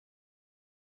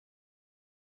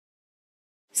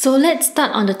So let's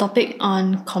start on the topic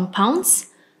on compounds.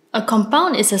 A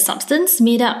compound is a substance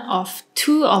made up of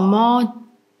two or more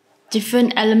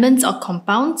different elements or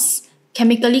compounds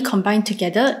chemically combined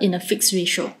together in a fixed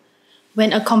ratio.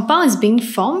 When a compound is being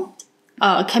formed,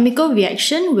 a chemical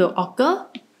reaction will occur,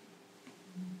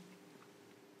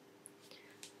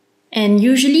 and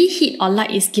usually heat or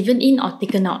light is given in or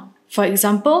taken out. For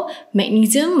example,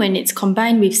 magnesium, when it's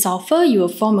combined with sulfur, you will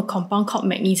form a compound called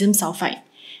magnesium sulfide.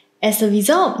 As a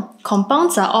result,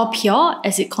 compounds are all pure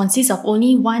as it consists of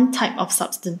only one type of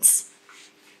substance.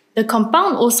 The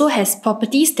compound also has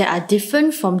properties that are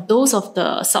different from those of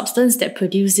the substance that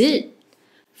produce it.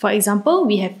 For example,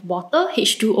 we have water,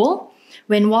 H2O.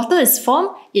 When water is formed,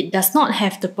 it does not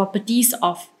have the properties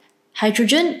of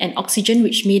hydrogen and oxygen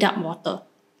which made up water.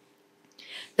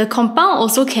 The compound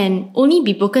also can only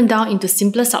be broken down into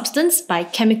simpler substance by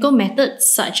chemical methods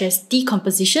such as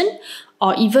decomposition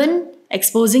or even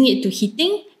exposing it to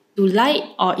heating, to light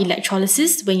or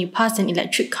electrolysis when you pass an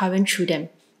electric current through them.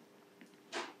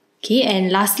 Okay,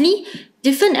 and lastly,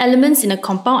 different elements in a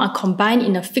compound are combined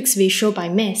in a fixed ratio by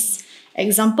mass.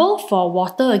 Example, for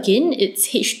water again, it's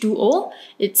H2O.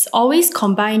 It's always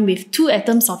combined with 2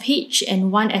 atoms of H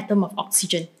and 1 atom of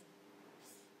oxygen.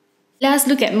 Let's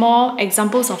look at more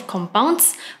examples of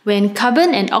compounds. When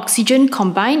carbon and oxygen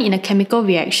combine in a chemical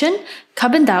reaction,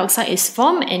 carbon dioxide is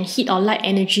formed and heat or light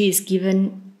energy is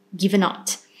given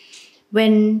out.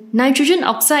 When nitrogen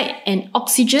oxide and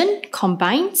oxygen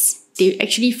combines, they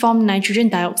actually form nitrogen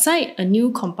dioxide, a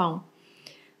new compound.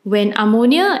 When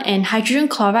ammonia and hydrogen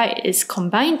chloride is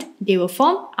combined, they will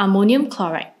form ammonium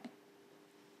chloride.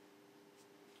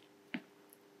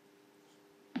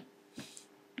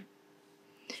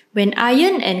 When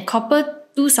iron and copper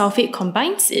 2 sulfate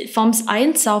combines, it forms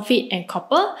iron sulfate and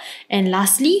copper. And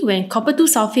lastly, when copper 2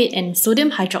 sulfate and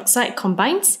sodium hydroxide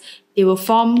combines, they will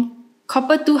form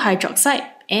copper 2 hydroxide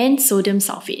and sodium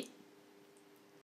sulfate.